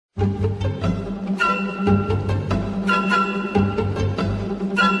Welcome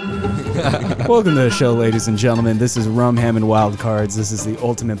to the show, ladies and gentlemen. This is Rum, Ham, and Wild Cards. This is the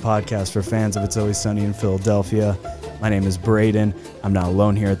ultimate podcast for fans of It's Always Sunny in Philadelphia. My name is Braden. I'm not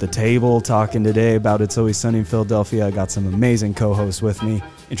alone here at the table talking today about It's Always Sunny in Philadelphia. I got some amazing co-hosts with me.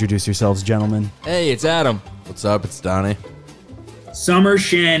 Introduce yourselves, gentlemen. Hey, it's Adam. What's up? It's Donnie. Summer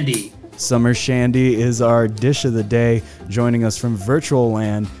Shandy. Summer Shandy is our dish of the day, joining us from virtual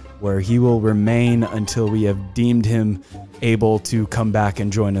land, where he will remain until we have deemed him able to come back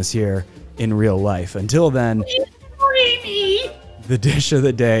and join us here in real life. Until then, the dish of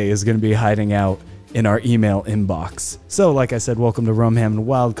the day is going to be hiding out in our email inbox. So, like I said, welcome to Rum, Ham, and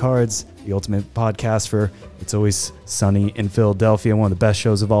Wild Cards, the ultimate podcast for It's Always Sunny in Philadelphia, one of the best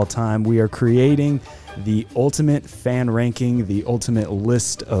shows of all time. We are creating the ultimate fan ranking, the ultimate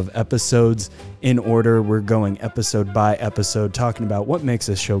list of episodes in order. We're going episode by episode, talking about what makes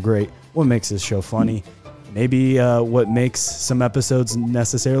this show great, what makes this show funny, maybe what makes some episodes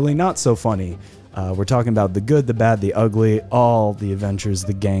necessarily not so funny. We're talking about the good, the bad, the ugly, all the adventures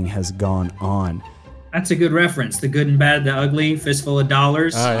the gang has gone on. That's a good reference. The good and bad, the ugly, fistful of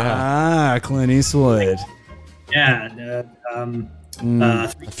dollars. Oh, yeah. Clint Eastwood. Yeah. A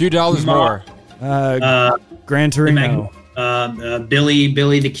few dollars more. Gran Torino.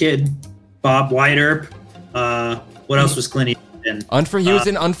 Billy the Kid, Bob White Earp. What else was Clint Eastwood in? He was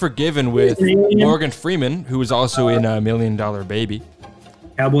in Unforgiven with Morgan Freeman, who was also in $1 Million Baby.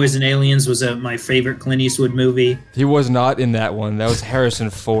 Cowboys and Aliens was my favorite Clint Eastwood movie. He was not in that one. That was Harrison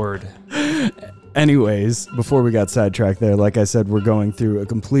Ford. Anyways, before we got sidetracked there, like I said, we're going through a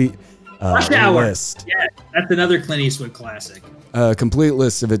complete list. Yeah, that's another Clint Eastwood classic. A complete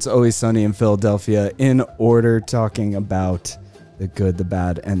list of It's Always Sunny in Philadelphia in order, talking about the good, the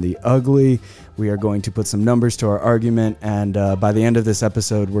bad, and the ugly. We are going to put some numbers to our argument, and by the end of this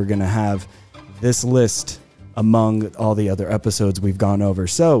episode, we're going to have this list among all the other episodes we've gone over.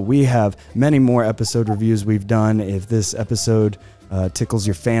 So we have many more episode reviews we've done. If this episode tickles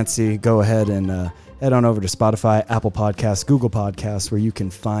your fancy, go ahead and head on over to Spotify, Apple Podcasts, Google Podcasts, where you can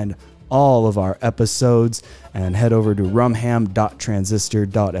find all of our episodes, and head over to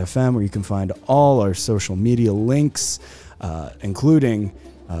rumham.transistor.fm, where you can find all our social media links, including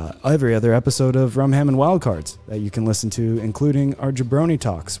every other episode of Rum, Ham, and Wild Cards that you can listen to, including our Jabroni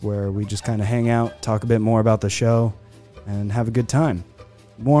Talks, where we just kind of hang out, talk a bit more about the show, and have a good time.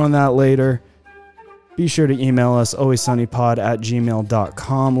 More on that later. Be sure to email us,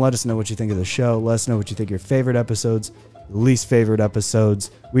 alwayssunnypod@gmail.com. Let us know what you think of the show. Let us know what you think of your favorite episodes, least favorite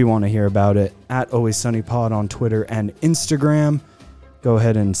episodes. We want to hear about it at alwayssunnypod on Twitter and Instagram. Go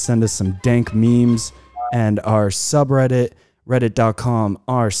ahead and send us some dank memes, and our subreddit,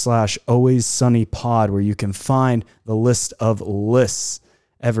 reddit.com/alwayssunnypod, where you can find the list of lists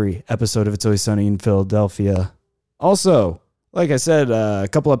every episode of It's Always Sunny in Philadelphia. Also, like I said a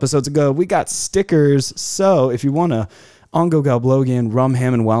couple episodes ago, we got stickers. So if you want a Ongo Galblogian Rum,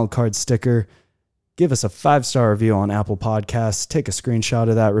 Ham, and Wild Card sticker, give us a 5-star review on Apple Podcasts. Take a screenshot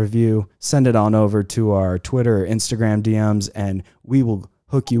of that review. Send it on over to our Twitter or Instagram DMs, and we will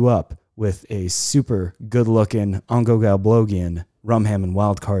hook you up with a super good-looking Ongo Galblogian Rum, Ham, and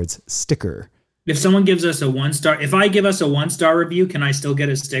Wild Cards sticker. If someone gives us a 1-star, if I give us a 1-star review, can I still get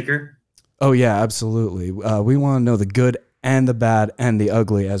a sticker? Oh, yeah, absolutely. We want to know the good and the bad and the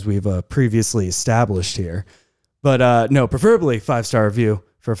ugly, as we've previously established here. But no, preferably 5-star review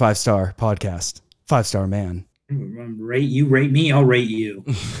for a 5-star podcast. 5-star man. Rate me, I'll rate you.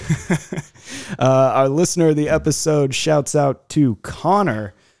 Our listener of the episode, shouts out to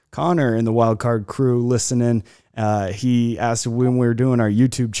Connor in the Wildcard crew listening. He asked when we were doing our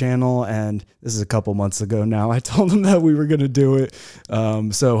YouTube channel, and this is a couple months ago now. I told him that we were going to do it.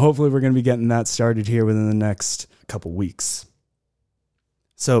 So hopefully we're going to be getting that started here within the next couple weeks.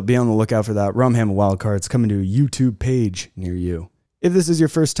 So be on the lookout for that. Rum, Ham, and Wild Cards coming to a YouTube page near you. If this is your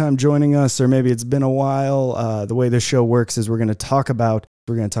first time joining us, or maybe it's been a while, the way this show works is we're going to talk about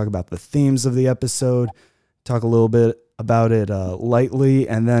the themes of the episode, talk a little bit about it lightly,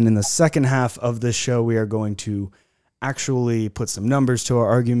 and then in the second half of this show, we are going to actually put some numbers to our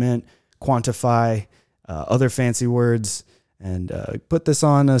argument, quantify other fancy words, and put this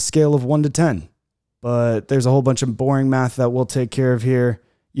on a scale of 1 to 10. But there's a whole bunch of boring math that we'll take care of here.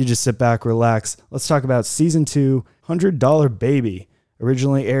 You just sit back, relax. Let's talk about Season 2, $100 Baby.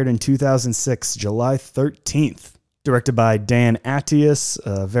 Originally aired in 2006, July 13th. Directed by Dan Attias,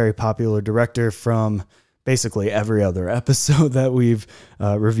 a very popular director from basically every other episode that we've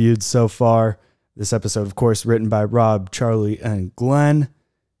reviewed so far. This episode, of course, written by Rob, Charlie, and Glenn.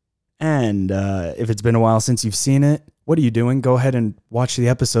 And if it's been a while since you've seen it, what are you doing? Go ahead and watch the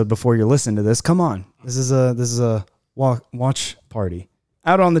episode before you're listening to this. Come on. This is a watch party.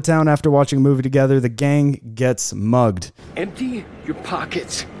 Out on the town after watching a movie together, the gang gets mugged. Empty your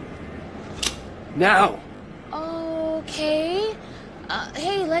pockets. Now. Okay.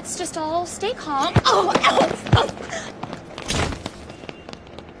 Hey, let's just all stay calm. Oh, ow.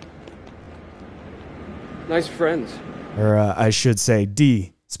 Nice friends. Or I should say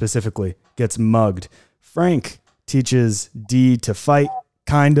D specifically gets mugged. Frank teaches D to fight,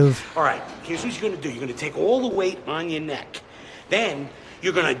 kind of. All right, here's what you're gonna do. You're gonna take all the weight on your neck. Then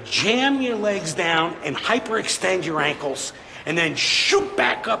you're gonna jam your legs down and hyperextend your ankles, and then shoot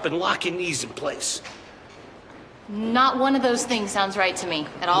back up and lock your knees in place. Not one of those things sounds right to me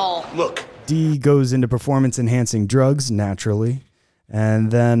at all. Look. D goes into performance-enhancing drugs, naturally.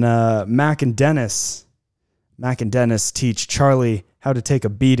 And then Mac and Dennis teach Charlie how to take a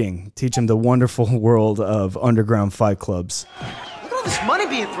beating, teach him the wonderful world of underground fight clubs. Look at all this money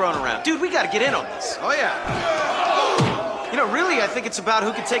being thrown around. Dude, we gotta get in on this. Oh, yeah. You know, really, I think it's about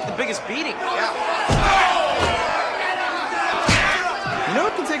who can take the biggest beating. Yeah. You know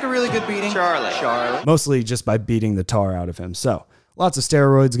who can take a really good beating? Charlie. Mostly just by beating the tar out of him. So, lots of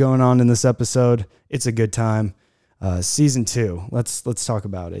steroids going on in this episode. It's a good time. Season 2. Let's talk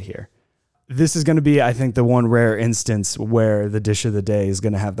about it here. This is going to be, I think, the one rare instance where the dish of the day is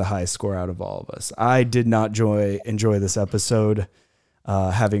going to have the highest score out of all of us. I did not enjoy this episode,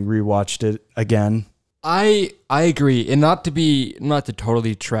 having rewatched it again. I agree, and not to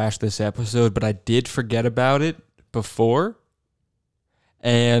totally trash this episode, but I did forget about it before,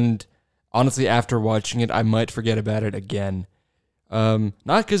 and honestly, after watching it, I might forget about it again. Not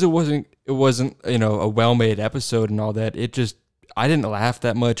because it wasn't a well-made episode and all that. I didn't laugh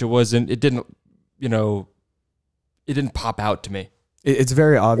that much. It didn't pop out to me. It's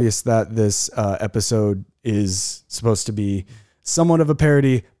very obvious that this episode is supposed to be somewhat of a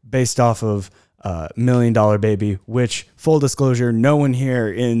parody based off of $1 Million Baby, which, full disclosure, no one here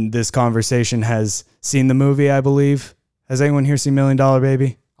in this conversation has seen the movie, I believe. Has anyone here seen $1 Million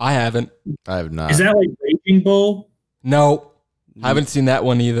Baby? I haven't. I have not. Is that like Raging Bull? No, I haven't seen that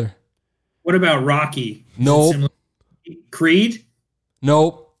one either. What about Rocky? No. Creed?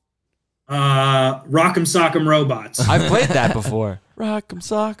 Nope. Rock'em Sock'em Robots. I've played that before. Rock'em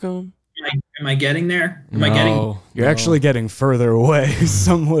sock'em. Am I getting there? You're actually getting further away,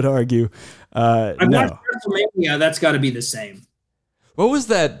 some would argue. I've No. watched WrestleMania. That's got to be the same. What was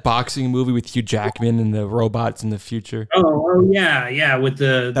that boxing movie with Hugh Jackman and the robots in the future? Oh yeah. With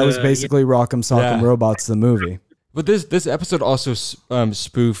That was basically Rock'em Sock'em Yeah. Robots, the movie. But this episode also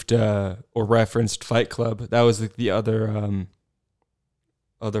spoofed or referenced Fight Club. That was the other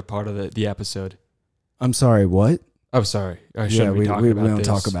part of the episode. I'm sorry, what? I'm sorry. I Yeah, shouldn't we be talking about don't this.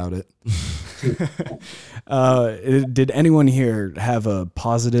 talk about it. Did anyone here have a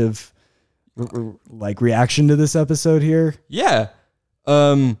positive reaction to this episode here? Yeah.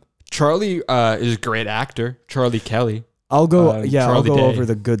 Charlie is a great actor. Charlie Kelly. I'll go I'll Charlie go Day. over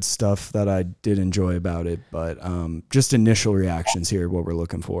the good stuff that I did enjoy about it, but just initial reactions here, what we're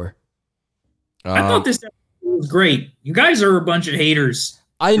looking for. I thought this episode was great. You guys are a bunch of haters.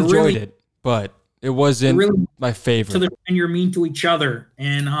 I You're enjoyed really- it, but it wasn't really my favorite. And you're mean to each other,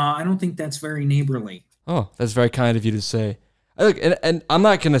 and I don't think that's very neighborly. Oh, that's very kind of you to say. Look, and I'm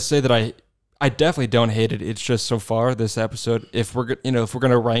not gonna say that I definitely don't hate it. It's just so far this episode, if we're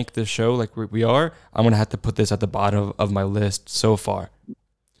gonna rank this show like we are, I'm gonna have to put this at the bottom of my list so far.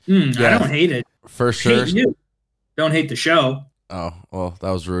 I don't hate it. For sure. Hate you. Don't hate the show. Oh, well, that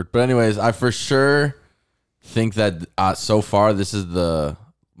was rude. But anyways, I for sure think that so far this is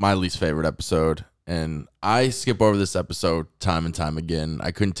my least favorite episode. And I skip over this episode time and time again.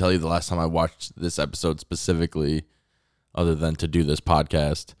 I couldn't tell you the last time I watched this episode specifically other than to do this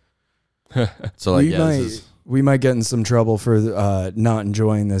podcast. So we might get in some trouble for not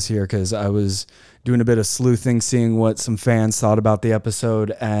enjoying this here, because I was doing a bit of sleuthing, seeing what some fans thought about the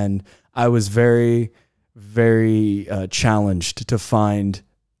episode, and I was very, very challenged to find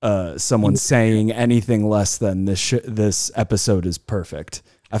someone saying anything less than this episode is perfect.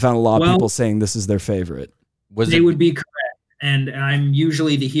 I found a lot of people saying this is their favorite. They would be correct, and I'm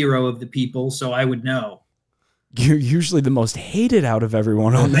usually the hero of the people, so I would know. You're usually the most hated out of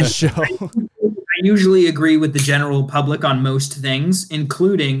everyone on this show. I usually agree with the general public on most things,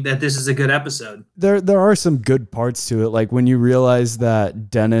 including that this is a good episode. There are some good parts to it, like when you realize that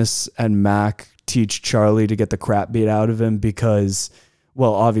Dennis and Mac teach Charlie to get the crap beat out of him because,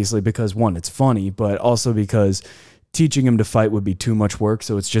 well, obviously because one, it's funny, but also because teaching him to fight would be too much work,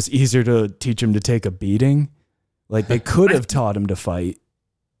 so it's just easier to teach him to take a beating. Like they could have taught him to fight.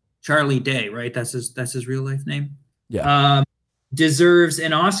 Charlie Day, right? That's his real life name. deserves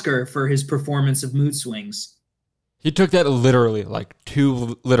an Oscar for his performance of Mood Swings. He took that literally, like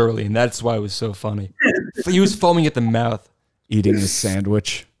too literally, and that's why it was so funny. He was foaming at the mouth. Eating his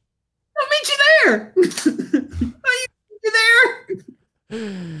sandwich. I'll meet you there. I'll meet you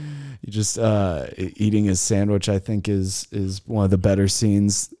there. He just eating his sandwich, I think, is one of the better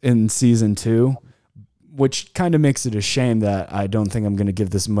scenes in season 2, which kind of makes it a shame that I don't think I'm going to give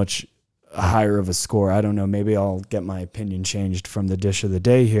this much higher of a score. I don't know. Maybe I'll get my opinion changed from the dish of the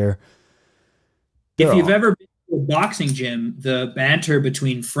day here. If you've ever been to a boxing gym, the banter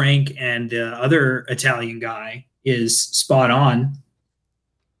between Frank and the other Italian guy is spot on.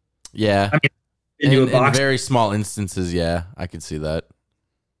 Yeah. I mean, in very small instances, yeah, I could see that.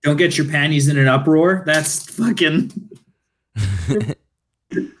 Don't get your panties in an uproar. That's fucking...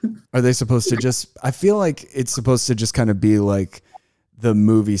 Are they supposed to just... I feel like it's supposed to just kind of be like the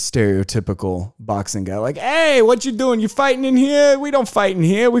movie stereotypical boxing guy. Like, hey, what you doing? You fighting in here? We don't fight in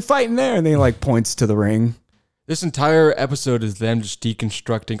here. We fight in there. And then he like points to the ring. This entire episode is them just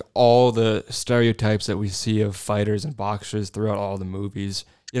deconstructing all the stereotypes that we see of fighters and boxers throughout all the movies.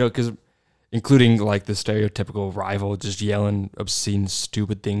 You know, because including like the stereotypical rival just yelling obscene,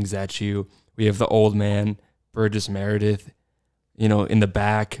 stupid things at you. We have the old man, Burgess Meredith, you know, in the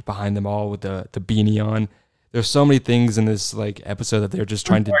back behind them all with the beanie on. There's so many things in this like episode that they're just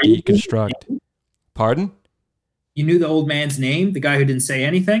trying to deconstruct. Pardon? You knew the old man's name, the guy who didn't say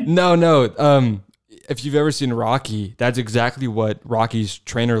anything? No. If you've ever seen Rocky, that's exactly what Rocky's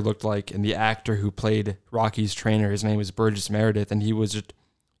trainer looked like. And the actor who played Rocky's trainer, his name was Burgess Meredith. And he was just,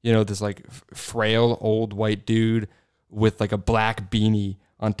 you know, this like frail old white dude with like a black beanie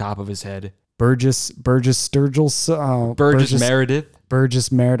on top of his head. Burgess Sturgill. Burgess Meredith.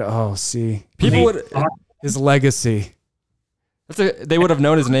 Burgess Meredith. Oh, see. People would... His legacy. They would have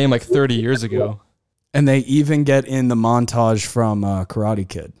known his name like 30 years ago. And they even get in the montage from Karate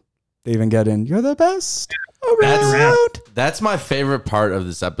Kid. They even get in, you're the best around. That's my favorite part of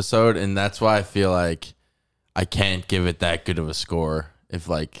this episode, and that's why I feel like I can't give it that good of a score if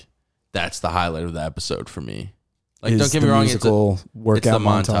like that's the highlight of the episode for me. Like, don't get me wrong, it's the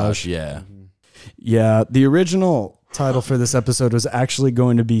montage. Yeah. Yeah, the original title for this episode was actually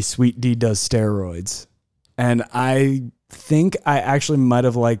going to be Sweet D Does Steroids. And I think I actually might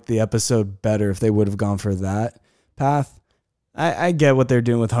have liked the episode better if they would have gone for that path. I get what they're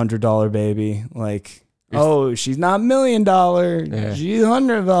doing with $100 Baby. Like, oh, she's not $1 million. Yeah. She's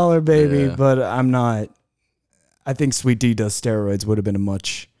 $100 Baby. Yeah. But I'm not. I think Sweet D Does Steroids would have been a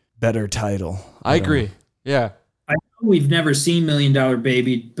much better title. I agree. Yeah. I know we've never seen $1 Million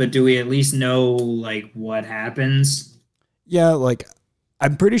Baby, but do we at least know like what happens? Yeah, like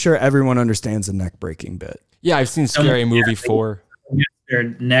I'm pretty sure everyone understands the neck breaking bit. Yeah, I've seen Scary Movie 4. Their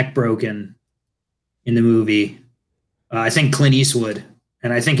neck broken in the movie. I think Clint Eastwood,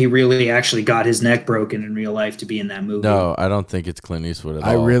 and I think he really actually got his neck broken in real life to be in that movie. No, I don't think it's Clint Eastwood at all.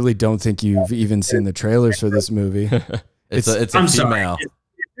 I really don't think you've even seen the trailers for this movie. it's a I'm female. Sorry.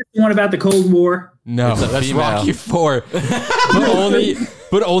 Is this one about the Cold War? No, that's female. Rocky 4.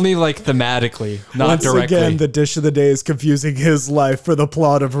 but only like thematically, not Once directly. Again, the dish of the day is confusing his life for the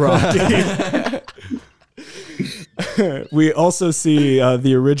plot of Rocky. We also see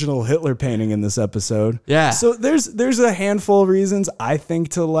the original Hitler painting in this episode. Yeah. So there's a handful of reasons I think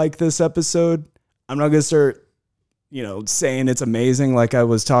to like this episode. I'm not gonna start, saying it's amazing like I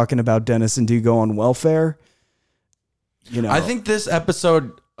was talking about Dennis and Diego on Welfare. I think this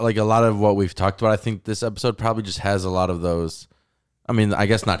episode, like a lot of what we've talked about, I think this episode probably just has a lot of those. I mean, I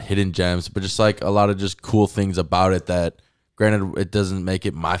guess not hidden gems, but just like a lot of just cool things about it that, granted, it doesn't make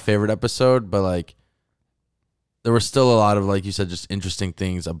it my favorite episode, but like there were still a lot of, like you said, just interesting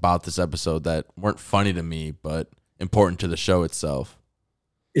things about this episode that weren't funny to me, but important to the show itself.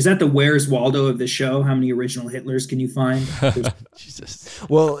 Is that the Where's Waldo of the show? How many original Hitlers can you find? Jesus.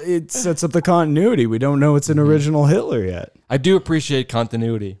 Well, it sets up the continuity. We don't know it's an original Hitler yet. I do appreciate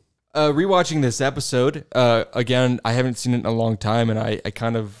continuity. Rewatching this episode, again, I haven't seen it in a long time, and I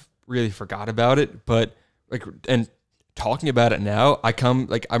kind of really forgot about it. But and talking about it now,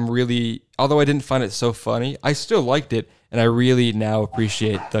 I'm really, although I didn't find it so funny, I still liked it, and I really now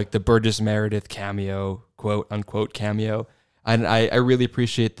appreciate the Burgess Meredith cameo, quote unquote cameo, and I really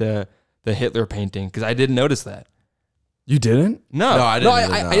appreciate the Hitler painting because I didn't notice that. You didn't? No, I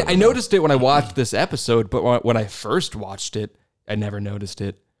didn't. I noticed it when I watched this episode, but when I first watched it, I never noticed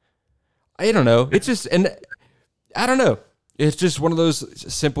it. I don't know. It's just, and I don't know. It's just one of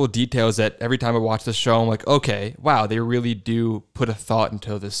those simple details that every time I watch the show, I'm like, okay, wow, they really do put a thought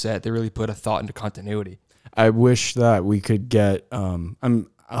into the set. They really put a thought into continuity. I wish that we could get,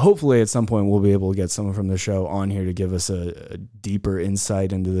 hopefully at some point we'll be able to get someone from the show on here to give us a deeper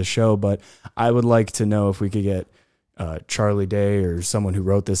insight into the show. But I would like to know if we could get Charlie Day or someone who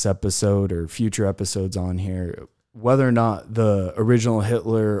wrote this episode or future episodes on here, whether or not the original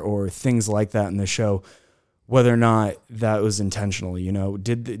Hitler or things like that in the show, whether or not that was intentional. You know,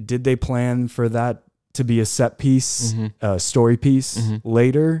 did they plan for that to be a set piece, story piece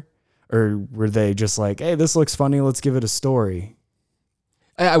later? Or were they just like, hey, this looks funny, let's give it a story?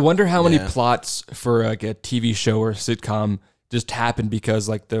 I wonder how many plots for like a TV show or sitcom just happened because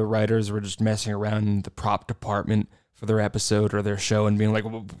like the writers were just messing around in the prop department for their episode or their show and being like,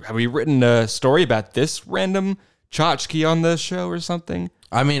 well, have we written a story about this random tchotchke on the show or something?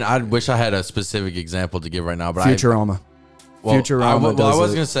 I mean, I wish I had a specific example to give right now, but Futurama. Futurama I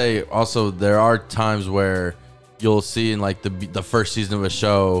was going to say also there are times where you'll see in like the first season of a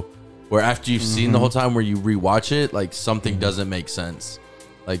show where after you've seen the whole time where you rewatch it, like something doesn't make sense.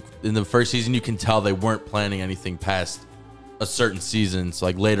 Like in the first season, you can tell they weren't planning anything past a certain season. So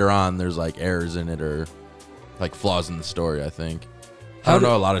like later on, there's like errors in it or like flaws in the story, I think. I don't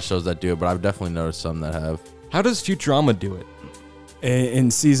know a lot of shows that do it, but I've definitely noticed some that have. How does Futurama do it? In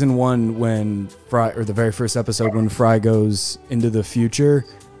season 1, when Fry, or the very first episode, when Fry goes into the future,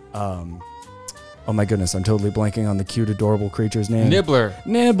 oh my goodness, I'm totally blanking on the cute, adorable creature's name. Nibbler.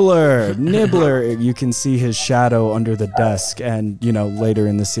 You can see his shadow under the desk. And, you know, later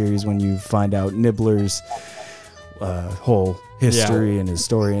in the series when you find out Nibbler's whole history and his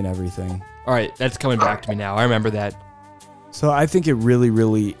story and everything. All right, that's coming back to me now. I remember that. So I think it really,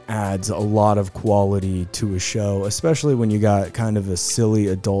 really adds a lot of quality to a show, especially when you got kind of a silly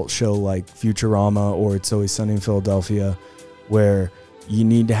adult show like Futurama or It's Always Sunny in Philadelphia, where you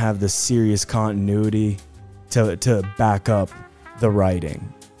need to have the serious continuity to back up the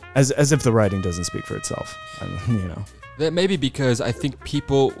writing, as if the writing doesn't speak for itself. You know, that may be because I think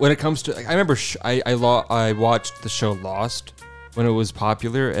people, when it comes to, I remember I watched the show Lost when it was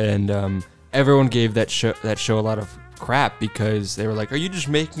popular, and everyone gave that show a lot of crap because they were like, are you just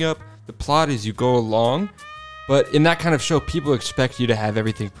making up the plot as you go along? But in that kind of show, people expect you to have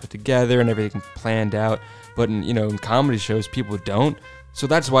everything put together and everything planned out. But in comedy shows, people don't. So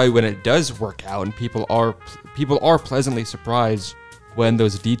that's why when it does work out and people are pleasantly surprised when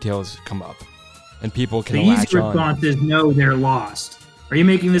those details come up and people can latch on. The easy response is no, they're lost. Are you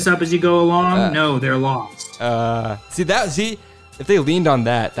making this up as you go along? No, they're lost. See, if they leaned on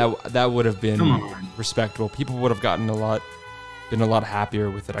that would have been respectable. People would have been a lot happier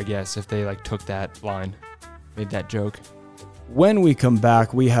with it, I guess, if they like took that line, made that joke. When we come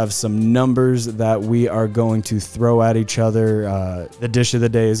back, we have some numbers that we are going to throw at each other. The dish of the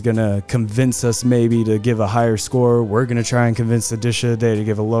day is going to convince us maybe to give a higher score. We're going to try and convince the dish of the day to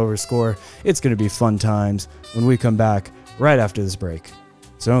give a lower score. It's going to be fun times when we come back right after this break.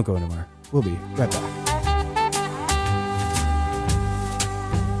 So don't go anywhere. We'll be right back.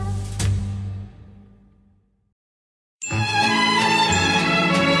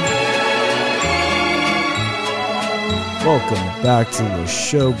 Welcome back to the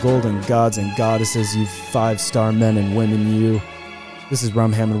show, Golden Gods and Goddesses, you 5-star men and women, you. This is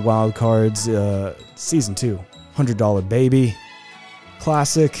Rum Hammond Wildcards, Season 2, $100 Baby.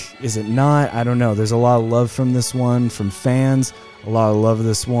 Classic, is it not? I don't know. There's a lot of love from this one, from fans. A lot of love of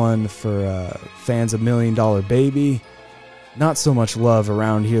this one for fans of $1 Million Baby. Not so much love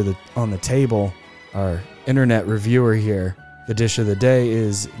around here on the table. Our internet reviewer here, the dish of the day,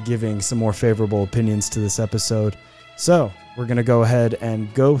 is giving some more favorable opinions to this episode. So we're going to go ahead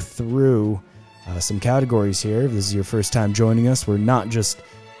and go through some categories here. If this is your first time joining us, we're not just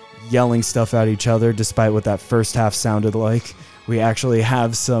yelling stuff at each other, despite what that first half sounded like. We actually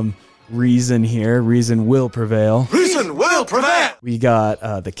have some reason here. Reason will prevail. Reason will prevail! We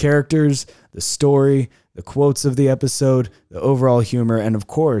got the characters, the story, the quotes of the episode, the overall humor, and of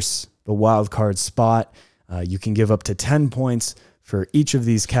course, the wild card spot. You can give up to 10 points for each of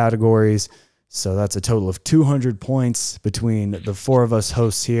these categories. So that's a total of 200 points between the four of us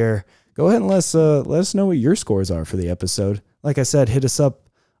hosts here. Go ahead and let us know what your scores are for the episode. Like I said, hit us up,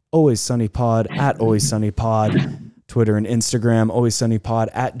 Always Sunny Pod, at Always Sunny Pod, Twitter and Instagram, Always Sunny Pod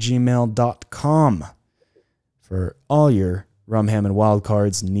at gmail.com for all your Rum Hammond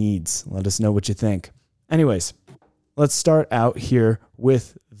Wildcards needs. Let us know what you think. Anyways, let's start out here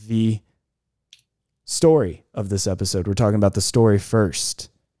with the story of this episode. We're talking about the story first.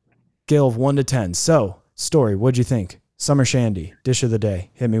 Scale of 1 to 10. So, story, what'd you think? Summer Shandy, dish of the day.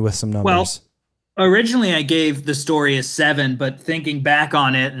 Hit me with some numbers. Well, originally I gave the story a 7, but thinking back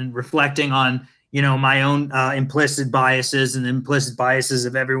on it and reflecting on, my own implicit biases and the implicit biases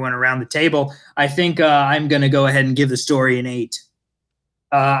of everyone around the table, I think I'm going to go ahead and give the story an 8.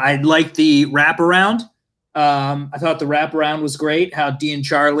 I liked the wraparound. I thought the wraparound was great. How Dee and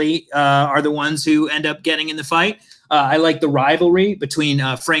Charlie are the ones who end up getting in the fight. I like the rivalry between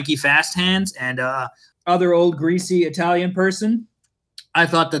Frankie Fast Hands and other old greasy Italian person. I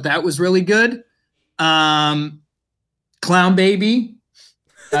thought that was really good. Clown Baby.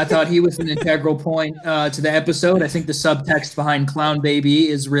 I thought he was an integral point to the episode. I think the subtext behind Clown Baby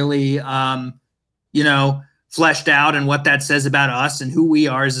is really, fleshed out and what that says about us and who we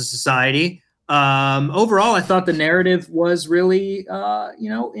are as a society. Overall, I thought the narrative was really,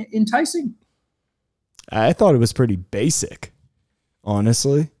 enticing. I thought it was pretty basic,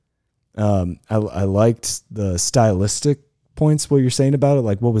 honestly. I liked the stylistic points, what you're saying about it,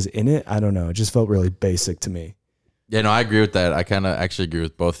 like what was in it. I don't know. It just felt really basic to me. Yeah, no, I agree with that. I kind of actually agree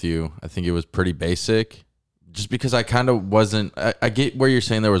with both of you. I think it was pretty basic just because I kind of wasn't, I get where you're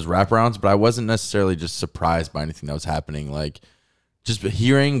saying there was wraparounds, but I wasn't necessarily just surprised by anything that was happening. Like just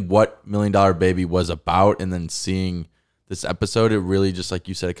hearing what $1 Million Baby was about and then seeing this episode, it really just, like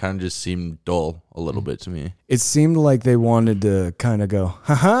you said, it kind of just seemed dull a little bit to me. It seemed like they wanted to kind of go,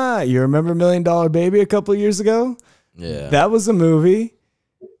 haha, you remember $1 Million Baby a couple of years ago? Yeah. That was a movie.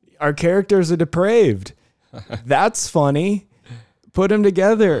 Our characters are depraved. That's funny. Put them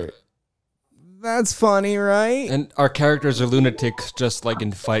together. That's funny, right? And our characters are lunatics, just like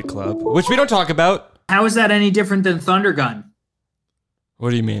in Fight Club, which we don't talk about. How is that any different than Thunder Gun? What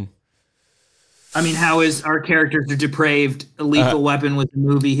do you mean? I mean, how is our characters are depraved? A Lethal Weapon was a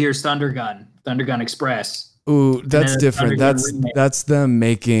movie. Here's Thunder Gun Express. Ooh, that's different. That's them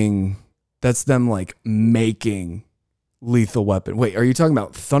making Lethal Weapon. Wait, are you talking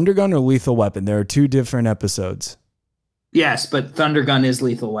about Thunder Gun or Lethal Weapon? There are two different episodes. Yes, but Thunder Gun is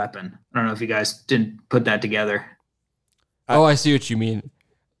Lethal Weapon. I don't know if you guys didn't put that together. Oh, I see what you mean.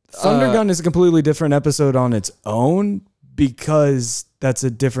 Thunder Gun is a completely different episode on its own because that's a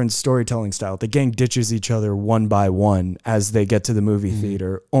different storytelling style. The gang ditches each other one by one as they get to the movie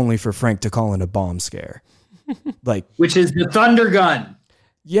theater, only for Frank to call in a bomb scare. Which is the Thunder Gun.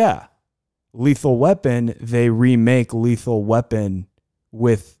 Yeah. Lethal Weapon, they remake Lethal Weapon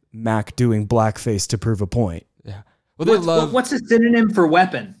with Mac doing blackface to prove a point. Yeah. Well, what's a synonym for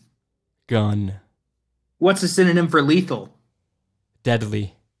weapon? Gun. What's a synonym for lethal?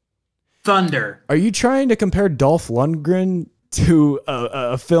 Deadly. Thunder. Are you trying to compare Dolph Lundgren to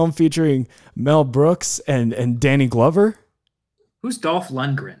a film featuring Mel Brooks and Danny Glover? Who's Dolph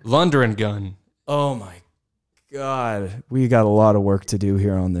Lundgren? Lundgren Gun. Oh my God. We got a lot of work to do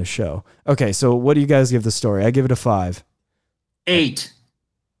here on this show. Okay, so what do you guys give the story? I give it a 5. 8.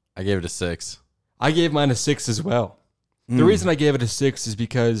 I gave it a 6. I gave mine a 6 as well. The reason I gave it a 6 is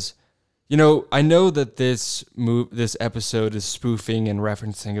because, I know that this episode is spoofing and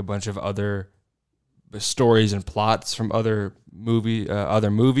referencing a bunch of other stories and plots from other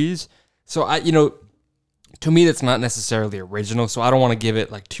movies. So to me, that's not necessarily original. So I don't want to give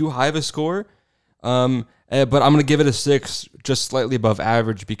it like too high of a score. But I'm going to give it a 6, just slightly above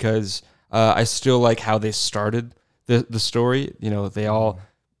average, because I still like how they started the story. They're all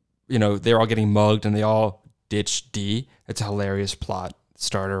getting mugged and they all ditch Dee. It's a hilarious plot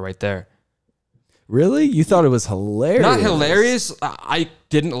starter right there. Really? You thought it was hilarious? Not hilarious. I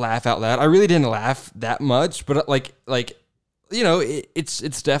didn't laugh out loud. I really didn't laugh that much, but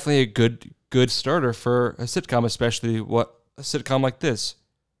it's definitely a good starter for a sitcom, especially a sitcom like this.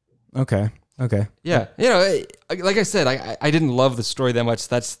 Okay. Yeah. Like I said, I didn't love the story that much.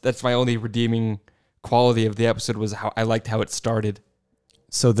 That's my only redeeming quality of the episode, was how I liked how it started.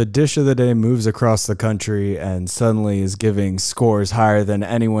 So the dish of the day moves across the country and suddenly is giving scores higher than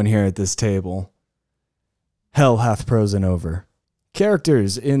anyone here at this table. Hell hath prosen over.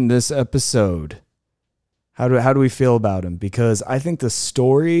 Characters in this episode. How do we feel about them? Because I think the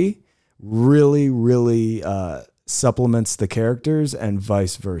story really, really supplements the characters and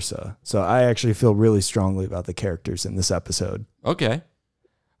vice versa. So I actually feel really strongly about the characters in this episode. Okay.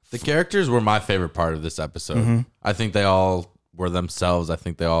 The characters were my favorite part of this episode. Mm-hmm. I think they all were themselves. I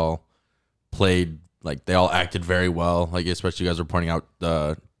think they all they all acted very well. Like, especially you guys were pointing out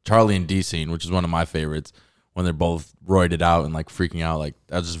Charlie and Dee scene, which is one of my favorites, when they're both roided out and like freaking out. Like,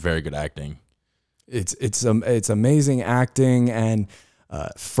 that's just very good acting. It's amazing acting, and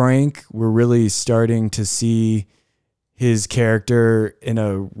Frank, we're really starting to see his character in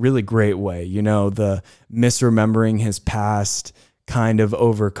a really great way. The misremembering his past, kind of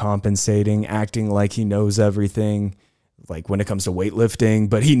overcompensating, acting like he knows everything, like when it comes to weightlifting,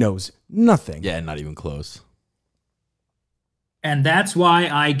 but he knows nothing. Yeah, not even close. And that's why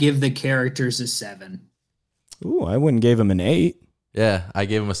I give the characters a 7. Ooh, I wouldn't give him an 8. Yeah, I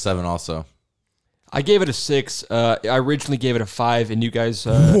gave him a 7 also. I gave it a 6. I originally gave it a 5, and you guys...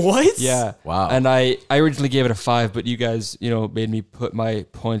 What? Yeah. Wow. And I originally gave it a 5, but you guys, made me put my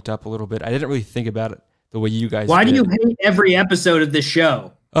point up a little bit. I didn't really think about it the way you guys Why did. do you hate every episode of this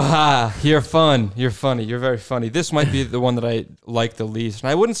show? Aha, you're fun. You're funny. You're very funny. This might be the one that I like the least. And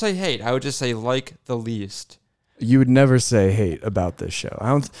I wouldn't say hate. I would just say like the least. You would never say hate about this show. I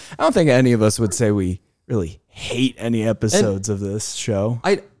don't think any of us would say we really hate any episodes of this show.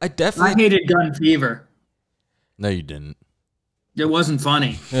 I definitely... I hated Gun Fever. No, you didn't. It wasn't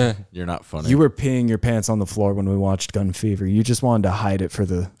funny. Yeah. You're not funny. You were peeing your pants on the floor when we watched Gun Fever. You just wanted to hide it for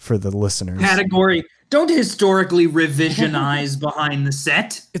the listeners. Category. Don't historically revisionize behind the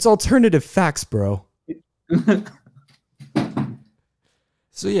set. It's alternative facts, bro.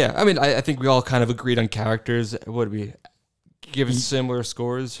 So yeah, I mean, I think we all kind of agreed on characters. What did we give it similar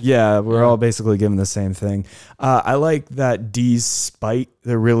scores? Yeah, we're all basically giving the same thing. I like that Dee's spite.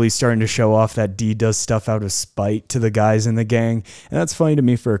 They're really starting to show off that Dee does stuff out of spite to the guys in the gang. And that's funny to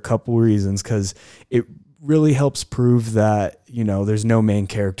me for a couple reasons, because it really helps prove that, there's no main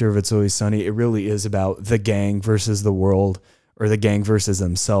character of It's Always Sunny. It really is about the gang versus the world, or the gang versus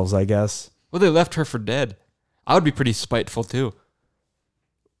themselves, I guess. Well, they left her for dead. I would be pretty spiteful too.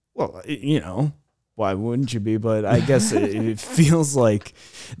 Well, why wouldn't you be? But I guess it feels like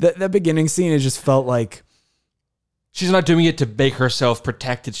that beginning scene, it just felt like she's not doing it to make herself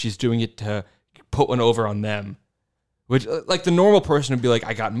protected. She's doing it to put one over on them. Which, like, the normal person would be like,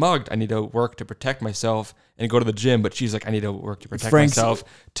 I got mugged. I need to work to protect myself and go to the gym. But she's like, I need to work to protect myself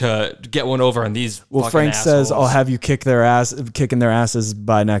to get one over on these. Well, fucking Frank assholes. says, I'll have you kicking their asses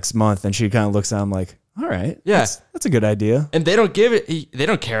by next month. And she kind of looks at him like, all right. Yeah. That's a good idea. And they don't they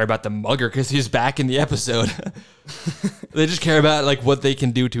don't care about the mugger because he's back in the episode. They just care about like what they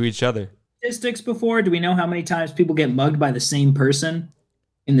can do to each other. Statistics before? Do we know how many times people get mugged by the same person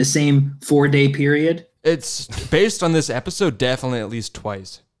in the same 4-day period? It's based on this episode, definitely at least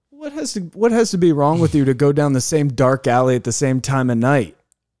twice. What has to be wrong with you to go down the same dark alley at the same time of night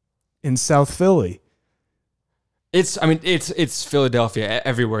in South Philly? It's it's Philadelphia.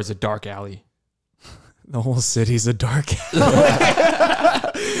 Everywhere is a dark alley. The whole city's a dark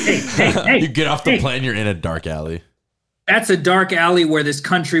alley. Hey, you get off the plane, you're in a dark alley. That's a dark alley where this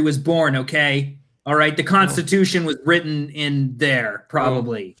country was born, okay? All right, the Constitution was written in there,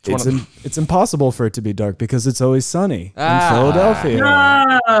 probably. It's impossible for it to be dark because It's Always Sunny in Philadelphia.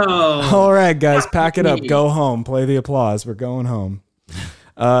 No! All right, guys, pack it up. Go home. Play the applause. We're going home.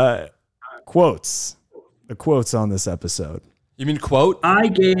 Quotes. The quotes on this episode. You mean quote? I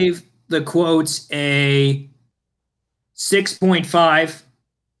gave the quotes a 6.5.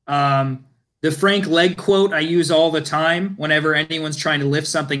 The Frank Legg quote I use all the time whenever anyone's trying to lift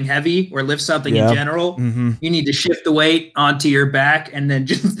something heavy or lift something in general. Mm-hmm. You need to shift the weight onto your back and then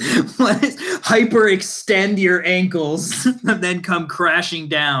just hyperextend your ankles and then come crashing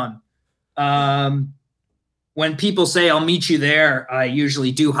down. When people say, I'll meet you there, I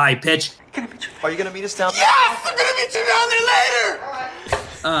usually do high pitch. Are you going to meet us down there? Yes, I'm gonna meet you down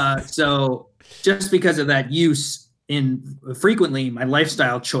there later. So just because of that use frequently, my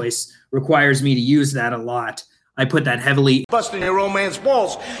lifestyle choice requires me to use that a lot. I put that heavily. Busting your romance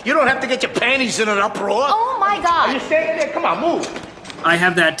balls. You don't have to get your panties in an uproar. Oh my God. Are you standing there? Come on, move. I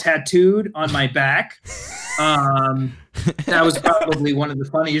have that tattooed on my back. That was probably one of the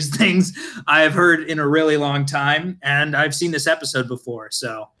funniest things I have heard in a really long time. And I've seen this episode before,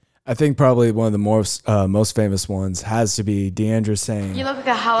 so. I think probably one of the most famous ones has to be Deandra saying, You look like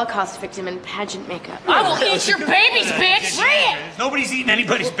a Holocaust victim in pageant makeup. I will eat your babies, bitch! Free it! Nobody's eating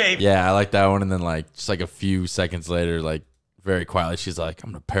anybody's baby. Yeah, I like that one. And then like just like a few seconds later, like very quietly, she's like, I'm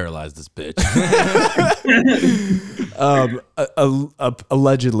gonna paralyze this bitch.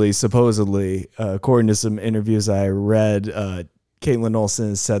 Allegedly, supposedly, according to some interviews I read, Caitlin Olsen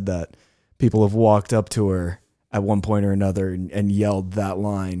has said that people have walked up to her at one point or another and yelled that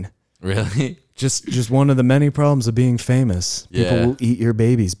line. Really? Just one of the many problems of being famous. People will eat your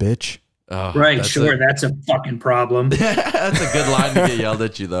babies, bitch. Oh, right, sure, that's a fucking problem. That's a good line to get yelled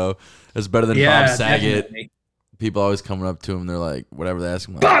at you, though. It's better than Bob Saget. Definitely. People always coming up to him, they're like, whatever they ask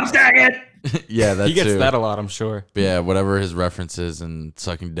him. Like, Bob Saget! Yeah, that he gets too. that a lot, I'm sure. But yeah, whatever his references and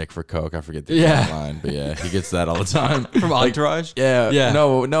sucking dick for coke, I forget the exact line, but yeah, he gets that all the time. From Entourage? Yeah.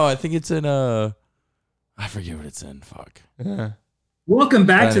 No, I think it's in I forget what it's in. Fuck. Yeah. Welcome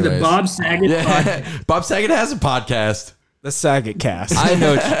back to the Bob Saget podcast. Bob Saget has a podcast. The Saget Cast. I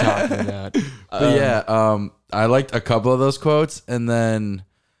know what you're talking about. But I liked a couple of those quotes, and then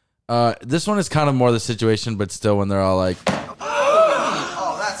this one is kind of more the situation, but still when they're all like,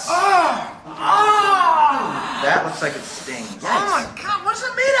 That looks like it stings. Oh my God, what is it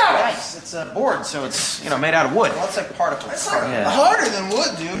it made out of? Nice. It's a board, so it's made out of wood. Well, it's like particles. It's like harder than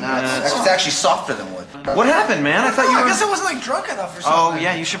wood, dude. It's actually softer than wood. What happened, man? I thought you were... I guess I wasn't like drunk enough or something. Oh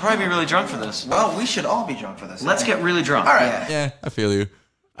yeah, you should probably be really drunk for this. Well, we should all be drunk for this. Let's get really drunk. All right. Yeah, I feel you.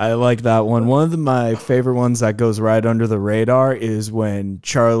 I like that one. One of my favorite ones that goes right under the radar is when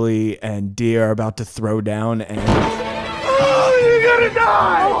Charlie and Dee are about to throw down and... Oh, you're gonna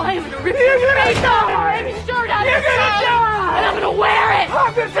die! Oh, I'm gonna rip your face off! You're gonna die! And I'm gonna wear it!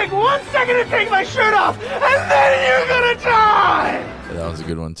 I'm gonna take 1 second to take my shirt off, and then you're gonna die! Yeah, that was a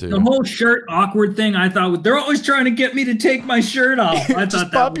good one too. The whole shirt awkward thing, I thought, they're always trying to get me to take my shirt off. I thought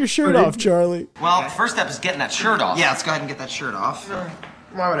Just pop your shirt off, Charlie. Well, first step is getting that shirt off. Yeah, let's go ahead and get that shirt off.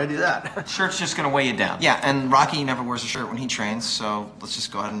 Why would I do that? Shirt's just gonna weigh you down. Yeah, and Rocky never wears a shirt when he trains, so let's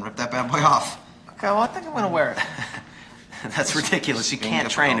just go ahead and rip that bad boy off. Okay, well, I think I'm gonna wear it. That's ridiculous. You can't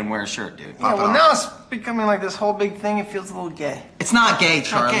train and wear a shirt, dude. Yeah, well, now it's becoming like this whole big thing. It feels a little gay. It's not gay,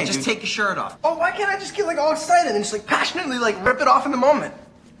 Charlie. Okay, just take your shirt off. Oh, why can't I just get like all excited and just like passionately like rip it off in the moment?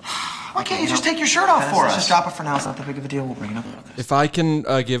 Why can't you just take your shirt off for us? Let's just drop it for now. It's not that big of a deal. We'll bring it up. If I can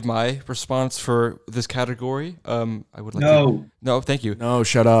give my response for this category, I would like No. No, thank you. No,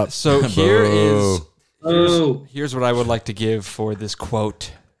 shut up. So here's what I would like to give for this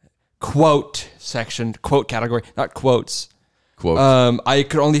quote section, quote category, not quotes. Quote. I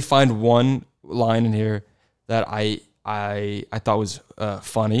could only find one line in here that I thought was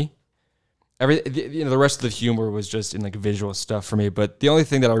funny. The rest of the humor was just in like visual stuff for me. But the only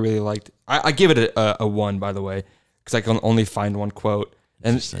thing that I really liked, I give it a 1, by the way, because I can only find one quote.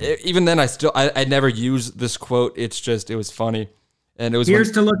 And even then, I never used this quote. It was funny, and it was.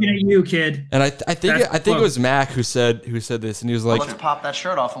 Here's to looking at you, kid. And I think it was Mac who said this, and he was like, let's pop that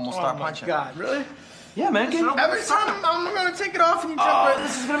shirt off and we'll start punching. God, really? Yeah, man. Every time I'm gonna take it off and you jump right.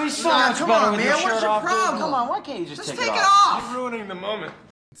 This is gonna be so much better with your shirt What's your off. problem? Come on, why can't you just take it it off? You're ruining the moment.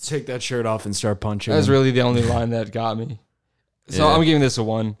 Let's take that shirt off and start punching. that was him. really the only line that got me. So Yeah. I'm giving this a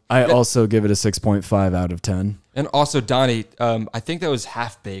 1. I also give it a 6.5 out of 10. And also, Donnie, I think that was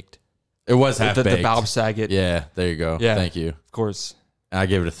Half Baked. It was half baked. The Bob Saget. Yeah, there you go. Yeah. Thank you. Of course. I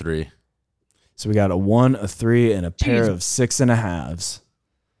gave it a 3. So we got a 1, a 3, and a pair of 6.5s.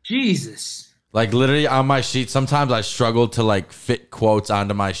 Jesus. Like literally on my sheet, sometimes I struggle to like fit quotes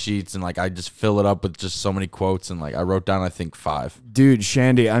onto my sheets, and like I just fill it up with just so many quotes, and like I wrote down I think 5. Dude,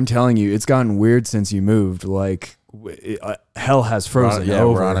 Shandy, I'm telling you, it's gotten weird since you moved. Like hell has frozen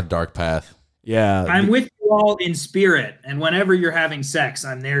over. We're on a dark path. Yeah. I'm with you all in spirit, and whenever you're having sex,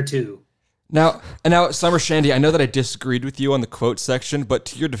 I'm there too. Now, Summer Shandy, I know that I disagreed with you on the quote section, but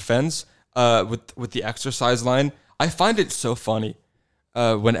to your defense, with the exercise line, I find it so funny.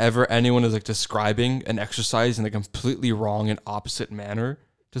 Whenever anyone is like describing an exercise in a completely wrong and opposite manner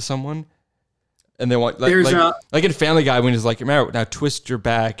to someone, and they want like in Family Guy when he's like, "Remember, now twist your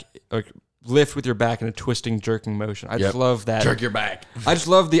back, like lift with your back in a twisting, jerking motion." I just love that. Jerk your back. I just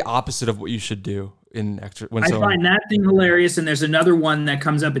love the opposite of what you should do in when I someone. find that thing hilarious, and there's another one that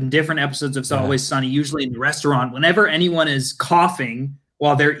comes up in different episodes of It's Always Sunny, usually in the restaurant. Whenever anyone is coughing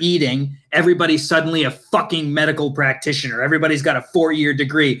while they're eating, everybody's suddenly a fucking medical practitioner. Everybody's got a 4-year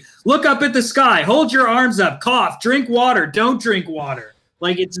degree. Look up at the sky, hold your arms up, cough, drink water, don't drink water.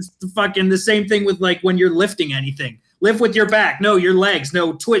 Like it's just fucking the same thing with like when you're lifting anything. Lift with your back, no, your legs,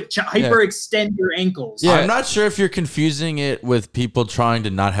 no, hyperextend your ankles. Yeah. I'm not sure if you're confusing it with people trying to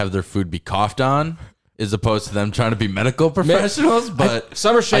not have their food be coughed on, as opposed to them trying to be medical professionals. But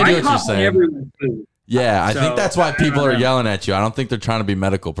Summer Shady, I get what you're saying. Everyone's food. Yeah, I think that's why people are yelling at you. I don't think they're trying to be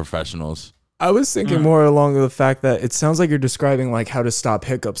medical professionals. I was thinking more along the fact that it sounds like you're describing like how to stop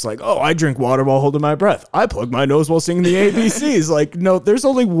hiccups. Like, oh, I drink water while holding my breath. I plug my nose while singing the ABCs. Like, no, there's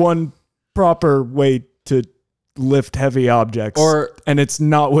only one proper way to lift heavy objects, and it's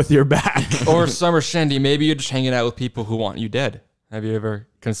not with your back. Or Summer Shandy, maybe you're just hanging out with people who want you dead. Have you ever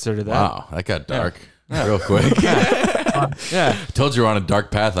considered that? Wow, that got dark real quick. Yeah, told you we're on a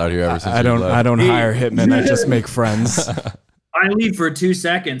dark path out here ever since. I don't hire hitmen. I just make friends. I leave for 2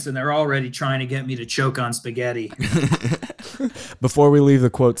 seconds, and they're already trying to get me to choke on spaghetti. Before we leave the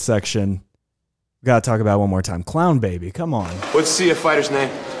quote section, we gotta talk about it one more time. Clown Baby, come on. What's the fighter's name?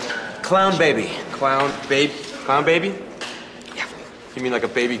 Clown Baby. Clown baby? Clown baby? Yeah. You mean like a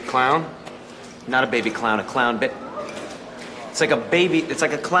baby clown? Not a baby clown, a clown It's like a baby. It's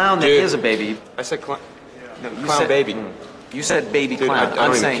like a clown that Dude, is a baby. I said clown. No, You clown said- baby. You said baby Dude, clown. I don't I'm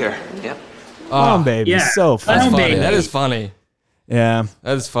even saying, care. Yep. Clown Baby, yeah. so that's funny. funny. Baby. That is funny. Yeah,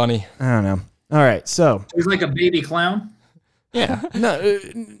 That is funny. I don't know. All right, so He's like a baby clown. yeah, no,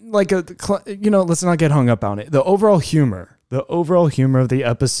 like let's not get hung up on it. The overall humor of the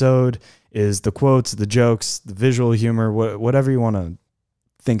episode is the quotes, the jokes, the visual humor, whatever you want to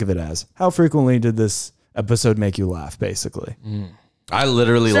think of it as. How frequently did this episode make you laugh, basically? I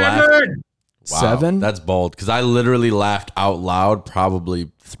literally laughed. 7? That's bold because I literally laughed out loud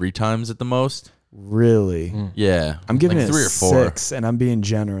probably 3 times at the most. Really? Yeah. I'm giving like it 3 or 4. 6, and I'm being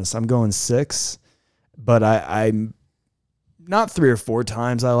generous. I'm going 6, but I'm not 3 or 4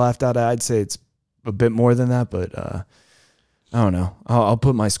 times I laughed out. I'd say it's a bit more than that, but I don't know. I'll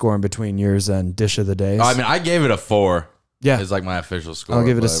put my score in between yours and Dish of the Day. I mean, I gave it a 4. Yeah. It's like my official score. I'll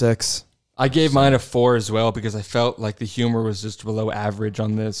give it a but 6. I gave mine a 4 as well because I felt like the humor was just below average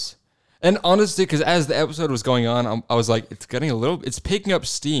on this. And honestly, because as the episode was going on, I was like, it's picking up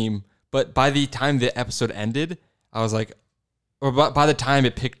steam. But by the time the episode ended, I was like, or by the time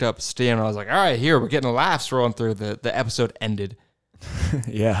it picked up steam, I was like, all right, we're getting laughs rolling through. The episode ended.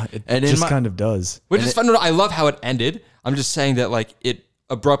 Yeah, it And just kind of does. Which is fun. No, I love how it ended. I'm just saying that like it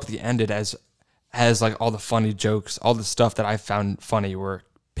abruptly ended as like all the funny jokes, all the stuff that I found funny were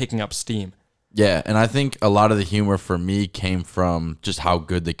picking up steam. Yeah, and I think a lot of the humor for me came from just how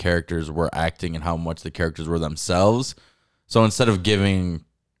good the characters were acting and how much the characters were themselves. So instead of giving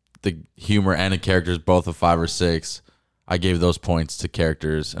the humor and the characters both a 5 or 6, I gave those points to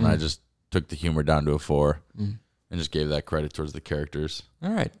characters, and I just took the humor down to a 4 and just gave that credit towards the characters.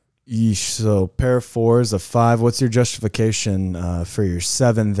 All right. Yeesh, so pair of 4s, a 5. What's your justification for your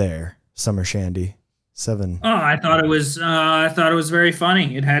 7 there, Summer Shandy? 7. Oh, I thought it was very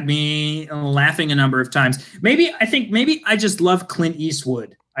funny. It had me laughing a number of times. Maybe I just love Clint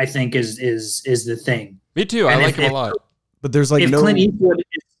Eastwood. I think is the thing. Me too. I like him a lot. But there's like if Clint Eastwood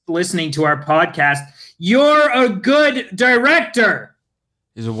is listening to our podcast, you're a good director.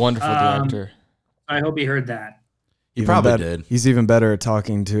 He's a wonderful director. I hope he heard that. He probably did. He's even better at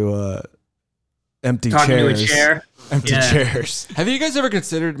talking to empty chairs. To a chair. Empty chairs. Have you guys ever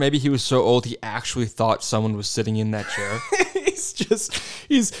considered maybe he was so old he actually thought someone was sitting in that chair?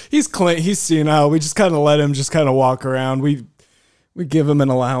 he's Clint. He's senile. We just kind of let him just kind of walk around. We give him an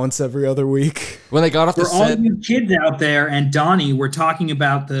allowance every other week. When they got off the For all set, you kids out there and Donnie, we're talking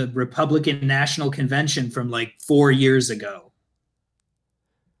about the Republican National Convention from like 4 years ago.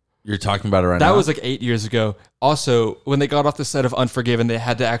 You're talking about it right now? That was like 8 years ago. Also, when they got off the set of Unforgiven, they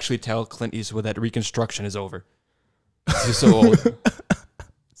had to actually tell Clint Eastwood that Reconstruction is over. He's so old.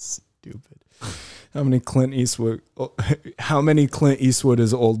 Stupid. How many Clint Eastwood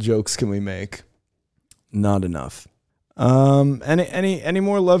is old jokes can we make? Not enough. Any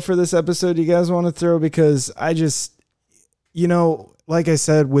more love for this episode you guys want to throw? Because I just, like I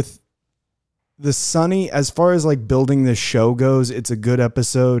said, with the Sunny, as far as like building this show goes, it's a good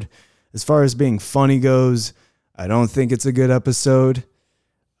episode. As far as being funny goes, I don't think it's a good episode.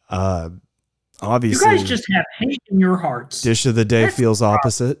 Obviously, you guys just have hate in your hearts. Dish of the Day feels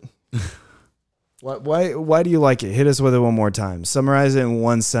opposite. Why do you like it? Hit us with it one more time. Summarize it in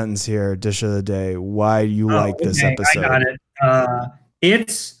one sentence here. Dish of the Day. Why do you like this episode? I got it.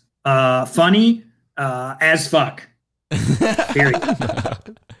 It's funny as fuck. Period.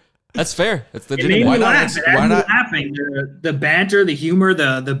 That's fair. That's the it made me laugh. It had me laughing. The banter, the humor,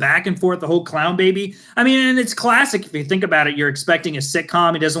 the back and forth, the whole clown baby. I mean, and it's classic. If you think about it, you're expecting a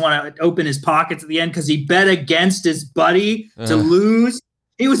sitcom. He doesn't want to open his pockets at the end because he bet against his buddy to lose.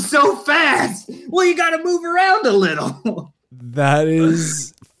 He was so fast. Well, you got to move around a little. That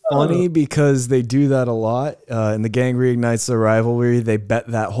is funny because they do that a lot. In The Gang Reignites the Rivalry, they bet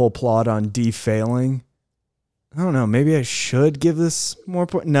that whole plot on D failing. I don't know. Maybe I should give this more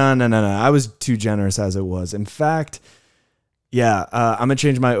point. No. I was too generous as it was. In fact, yeah, I'm going to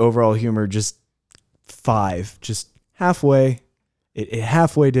change my overall humor just 5. Just halfway. It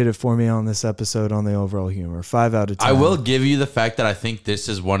halfway did it for me on this episode on the overall humor. 5 out of 10. I will give you the fact that I think this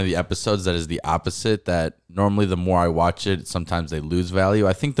is one of the episodes that is the opposite, that normally the more I watch it, sometimes they lose value.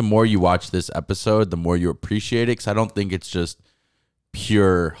 I think the more you watch this episode, the more you appreciate it, because I don't think it's just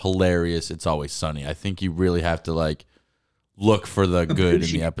pure hilarious It's Always Sunny. I think you really have to like look for the good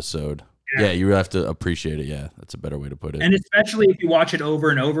in the episode. Yeah, you really have to appreciate it. Yeah, that's a better way to put it. And especially if you watch it over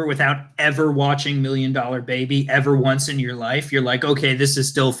and over without ever watching $1 Million Baby ever once in your life, you're like, okay, this is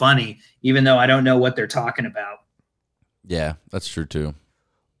still funny, even though I don't know what they're talking about. Yeah, that's true too.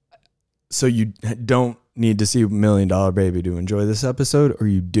 So you don't need to see $1 Million Baby to enjoy this episode, or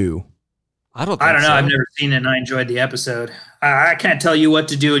you do? I don't know. I've never seen it and I enjoyed the episode. I can't tell you what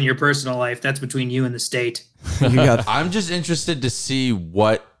to do in your personal life. That's between you and the state. I'm just interested to see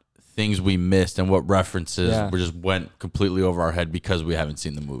what things we missed and what references we just went completely over our head because we haven't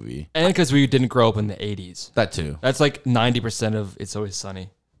seen the movie. And because we didn't grow up in the 80s. That too. That's like 90% of It's Always Sunny.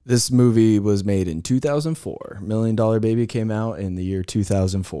 This movie was made in 2004. $1 Million Baby came out in the year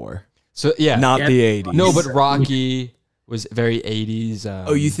 2004. So yeah. Not the 80s. No, but Rocky was very 80s.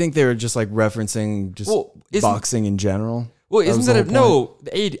 Oh, you think they were just like referencing just boxing in general? Well, isn't that no?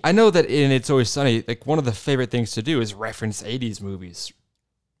 The 80s. I know that in It's Always Sunny, like one of the favorite things to do is reference 80s movies.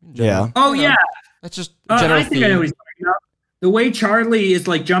 Yeah. Oh yeah. That's just general I think I know what he's talking about. The way Charlie is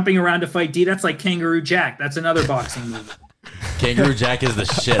like jumping around to fight Dee, that's like Kangaroo Jack. That's another boxing movie. Kangaroo Jack is the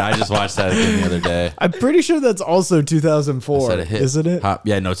shit. I just watched that again the other day. I'm pretty sure that's also 2004, isn't it?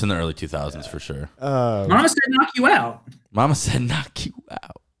 Yeah, no, it's in the early 2000s for sure. Mama said knock you out. Mama said knock you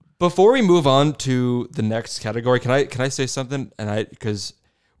out. Before we move on to the next category, can I say something? And because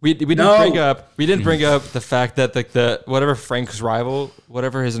we didn't bring up the fact that like the whatever Frank's rival,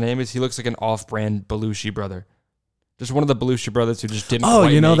 whatever his name is, he looks like an off-brand Belushi brother. Just one of the Belushi brothers who just didn't. Oh,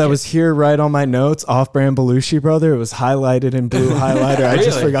 quite that was here right on my notes. Off-brand Belushi brother. It was highlighted in blue highlighter. Really? I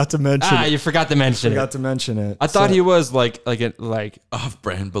just forgot to mention. You forgot to mention. Forgot to mention it. I thought he was like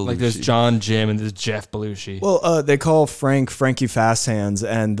off-brand Belushi. Like there's John Jim and there's Jeff Belushi. Well, they call Frankie Fast Hands,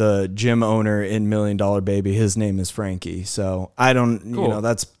 and the gym owner in $1 Million Baby, his name is Frankie. So I don't, Cool.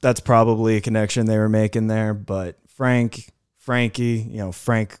 that's probably a connection they were making there. But Frankie, Frank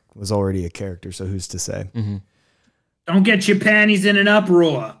was already a character, so who's to say? Mm-hmm. Don't get your panties in an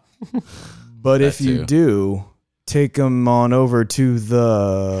uproar. But if you do, take them on over to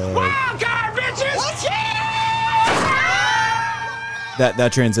the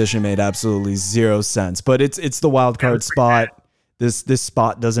that transition made absolutely zero sense. But it's the wild card spot. This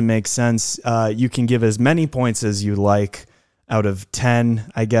spot doesn't make sense. You can give as many points as you like out of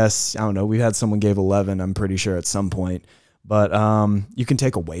 10, I guess. I don't know. We had someone gave 11, I'm pretty sure, at some point. But you can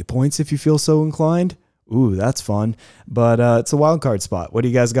take away points if you feel so inclined. Ooh, that's fun. But it's a wild card spot. What do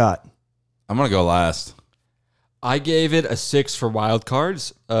you guys got? I'm going to go last. I gave it a 6 for wild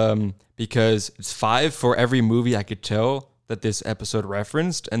cards because it's 5 for every movie I could tell that this episode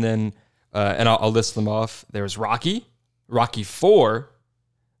referenced. And then, and I'll list them off. There was Rocky 4,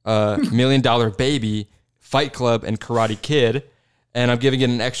 $1 Million Baby, Fight Club, and Karate Kid. And I'm giving it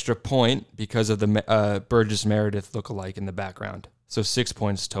an extra point because of the Burgess Meredith lookalike in the background. So 6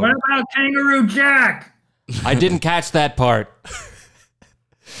 points total. What about Kangaroo Jack? I didn't catch that part.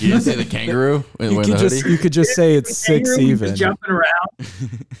 You didn't say the kangaroo? You could just say it's 6 even. Just jumping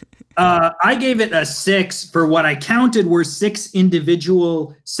around. I gave it a 6 for what I counted were 6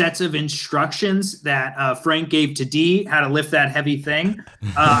 individual sets of instructions that Frank gave to Dee how to lift that heavy thing.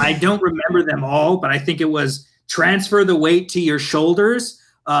 I don't remember them all, but I think it was transfer the weight to your shoulders,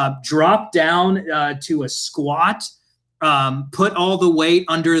 drop down to a squat, put all the weight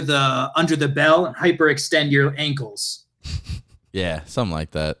under the bell, and hyperextend your ankles. Yeah, something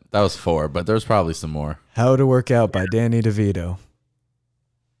like that. That was 4, but there's probably some more. How to Work Out by Danny DeVito.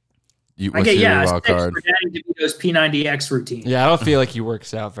 What's your wild 6 card? for Danny DeVito's P90X routine. Yeah, I don't feel like he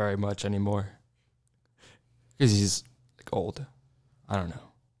works out very much anymore because he's like old. I don't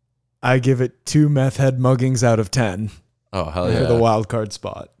know. I give it 2 meth head muggings out of 10. Oh, hell yeah. For the wild card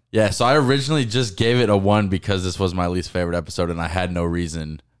spot. Yeah, so I originally just gave it a 1 because this was my least favorite episode and I had no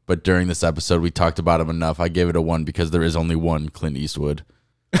reason. But during this episode, we talked about him enough. I gave it a 1 because there is only one Clint Eastwood.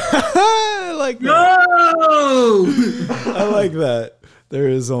 I like that. No! I like that. There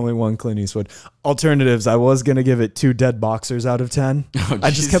is only one Clint Eastwood. Alternatives, I was going to give it 2 dead boxers out of 10.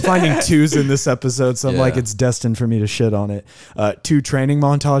 I just kept finding 2s in this episode, so I'm like, it's destined for me to shit on it. 2 training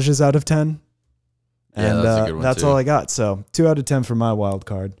montages out of 10. And that's a good one that's too. all I got. So 2 out of 10 for my wild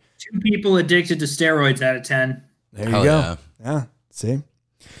card. 2 people addicted to steroids out of 10. There you go. Yeah, see?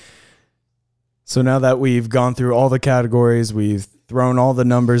 So now that we've gone through all the categories, we've thrown all the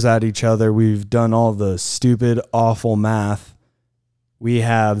numbers at each other, we've done all the stupid, awful math, we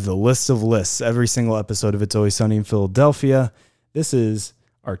have the list of lists. Every single episode of It's Always Sunny in Philadelphia. This is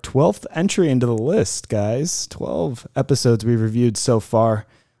our 12th entry into the list, guys. 12 episodes we've reviewed so far.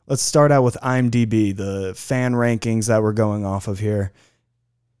 Let's start out with IMDb, the fan rankings that we're going off of here.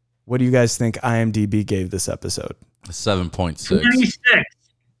 What do you guys think IMDb gave this episode? 7.6. 26.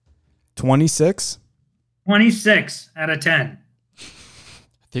 26? 26 out of 10. I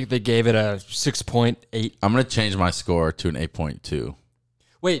think they gave it a 6.8. I'm going to change my score to an 8.2.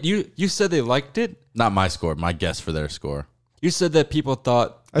 Wait, you said they liked it? Not my score, my guess for their score. You said that people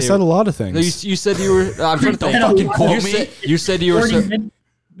thought... I said a lot of things. No, you said you were... I'm trying to think. Don't fucking quote me. You said you were...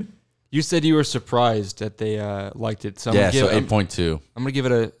 You said you were surprised that they liked it. So yeah, so 8.2. I'm going to give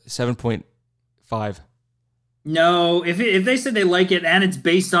it a 7.5. No, if they said they like it and it's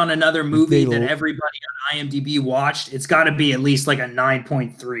based on another movie that everybody on IMDb watched, it's got to be at least like a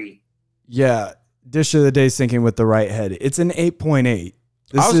 9.3. Yeah, Dish of the Day's thinking with the right head. It's an 8.8.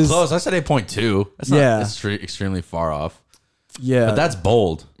 I was close. I said 8.2. That's not extremely far off. Yeah. But that's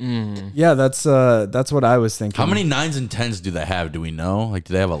bold. Yeah, that's what I was thinking. How many 9s and 10s do they have? Do we know? Like,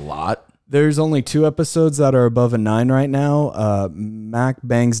 do they have a lot? There's only 2 episodes that are above a 9 right now. Mac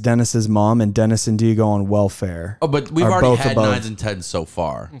bangs Dennis's mom, and Dennis and Dee go on welfare. Oh, but we've already had 9s and 10s so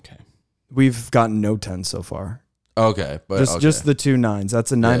far. Okay. We've gotten no 10s so far. Okay, but just the 2 9s.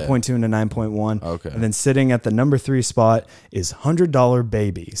 That's a 9.2 and a 9.1. Okay. And then sitting at the number 3 spot is $100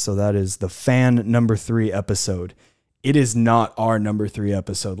 Baby. So that is the fan number 3 episode. It is not our number 3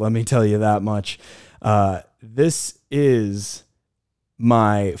 episode. Let me tell you that much. This is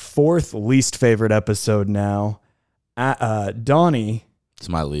my 4th least favorite episode now. Donnie. It's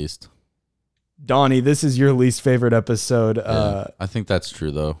my least. Donnie, this is your least favorite episode. Yeah, I think that's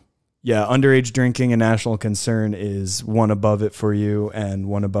true, though. Yeah, underage drinking and national concern is one above it for you and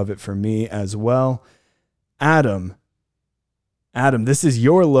one above it for me as well. Adam, this is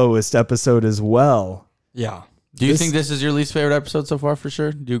your lowest episode as well. Yeah. Do you think this is your least favorite episode so far for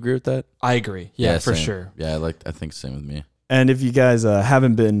sure? Do you agree with that? I agree. Yeah, for same. sure. Yeah, I think same with me. And if you guys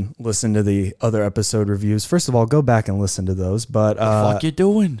haven't been listening to the other episode reviews, first of all, go back and listen to those. But What the fuck you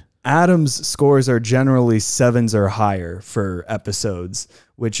doing? Adam's scores are generally 7s or higher for episodes,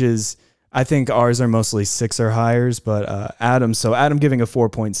 which is, I think ours are mostly 6 or higher, but Adam giving a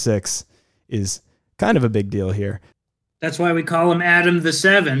 4.6 is kind of a big deal here. That's why we call him Adam the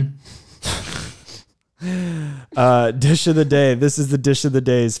 7. Dish of the day. This is the Dish of the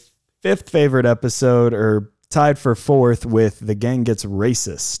Day's 5th favorite episode, or tied for 4th with The Gang Gets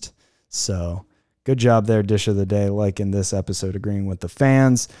Racist. So good job there, Dish of the Day, liking this episode, agreeing with the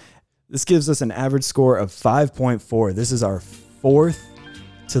fans. This gives us an average score of 5.4. This is our 4th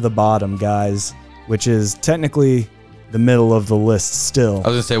to the bottom, guys, which is technically the middle of the list still. I was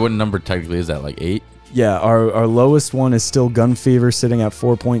gonna say, what number technically is that? Like 8? Yeah, our lowest one is still Gun Fever, sitting at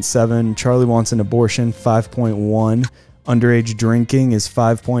 4.7. Charlie Wants an Abortion, 5.1. Underage Drinking is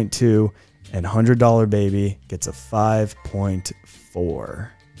 5.2. And $100 Baby gets a 5.4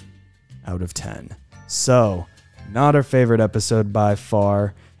 out of 10. So, not our favorite episode by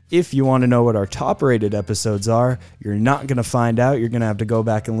far. If you want to know what our top rated episodes are, you're not going to find out. You're going to have to go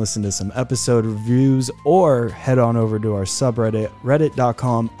back and listen to some episode reviews, or head on over to our subreddit,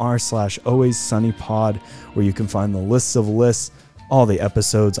 reddit.com/alwayssunnypod, where you can find the lists of lists, all the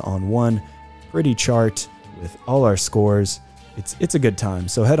episodes on one pretty chart with all our scores. It's a good time.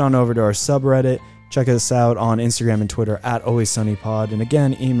 So head on over to our subreddit. Check us out on Instagram and Twitter at alwayssunnypod. And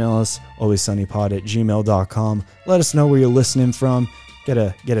again, email us alwayssunnypod@gmail.com. Let us know where you're listening from. Get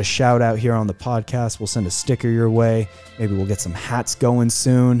a shout out here on the podcast. We'll send a sticker your way. Maybe we'll get some hats going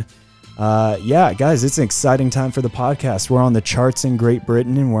soon. Yeah, guys, it's an exciting time for the podcast. We're on the charts in Great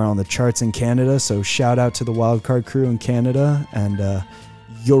Britain and we're on the charts in Canada. So shout out to the Wildcard crew in Canada and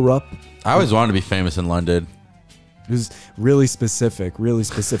Europe. I always wanted to be famous in London. It was really specific.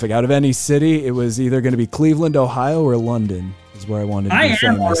 Out of any city, it was either going to be Cleveland, Ohio, or London is where I wanted to be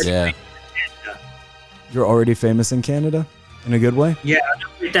famous. Yeah. You're already famous in Canada? In a good way? Yeah,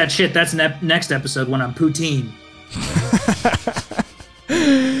 don't that shit. That's next episode when I'm poutine.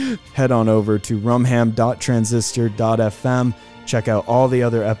 Head on over to rumham.transistor.fm. Check out all the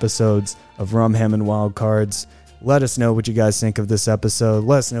other episodes of Rumham and Wildcards. Let us know what you guys think of this episode.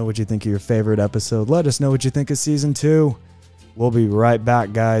 Let us know what you think of your favorite episode. Let us know what you think of season 2. We'll be right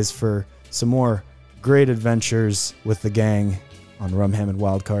back, guys, for some more great adventures with the gang on Rumham and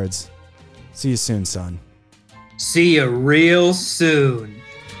Wildcards. See you soon, son. See you real soon.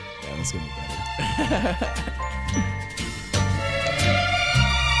 Yeah, that's gonna be better.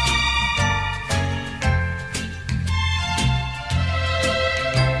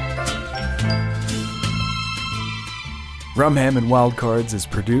 Rumham and Wildcards is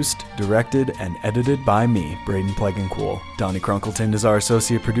produced, directed, and edited by me, Braden Plegancool. Donnie Crunkleton is our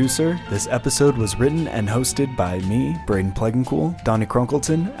associate producer. This episode was written and hosted by me, Braden Plegancool, Donnie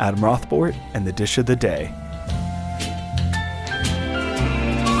Crunkleton, Adam Rothbort, and the Dish of the Day.